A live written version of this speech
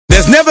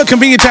Never a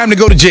convenient time to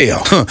go to jail.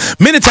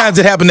 Many times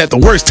it happened at the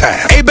worst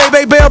time.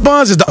 A-Bay Bail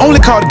Bonds is the only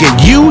call to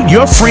get you,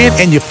 your friend,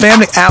 and your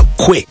family out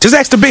quick. Just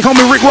ask the big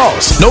homie Rick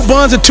Ross. No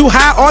bonds are too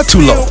high or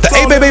too low. The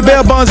A-Bay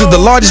Bail Bonds is the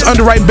largest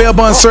underwriting bail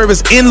bond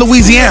service in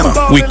Louisiana.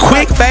 We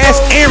quick, fast,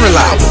 and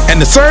reliable.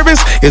 And the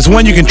service is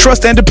one you can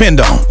trust and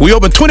depend on. We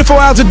open 24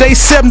 hours a day,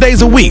 7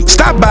 days a week.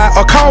 Stop by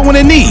or call when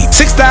in need.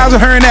 6000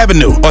 Hearn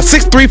Avenue or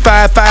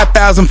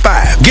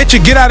 635-5005. Get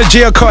your get out of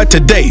jail card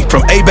today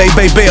from A-Bay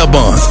Bail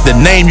Bonds, the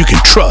name you can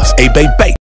trust. A-Bay Bay.